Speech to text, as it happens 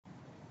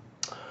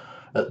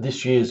at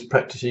this year's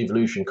Practice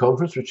Evolution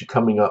Conference, which are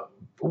coming up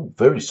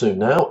very soon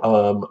now,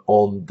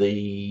 on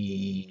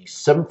the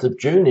 7th of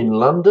June in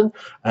London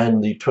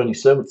and the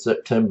 27th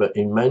September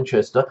in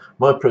Manchester.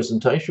 My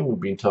presentation will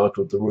be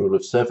entitled The Rule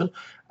of Seven.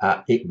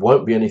 It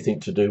won't be anything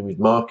to do with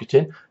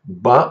marketing,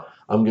 but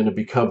I'm going to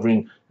be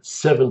covering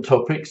 7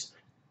 topics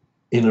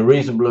in a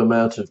reasonable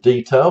amount of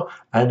detail,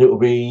 and it will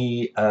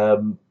be a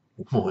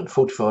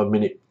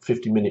 45-minute,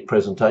 50-minute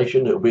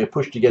presentation. It will be a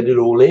push to get it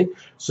all in,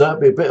 so it'll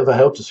be a bit of a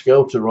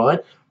helter-skelter ride,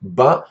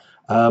 but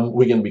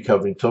we're going to be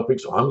covering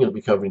topics, or I'm going to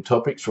be covering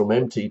topics from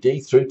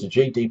MTD through to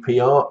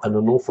GDPR and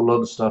an awful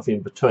lot of stuff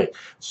in between.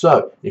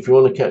 So if you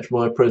want to catch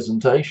my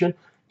presentation,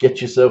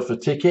 get yourself a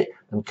ticket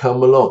and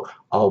come along.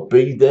 I'll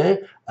be there.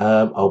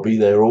 I'll be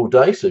there all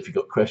day. So if you've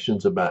got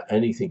questions about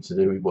anything to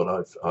do with what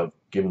I've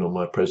given on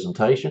my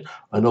presentation,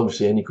 and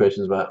obviously any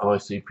questions about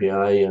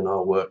ICPA and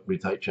our work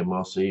with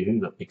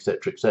HMRC,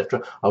 etc.,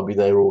 etc., I'll be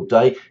there all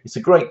day. It's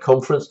a great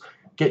conference.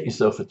 Get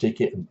yourself a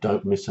ticket and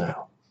don't miss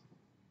out.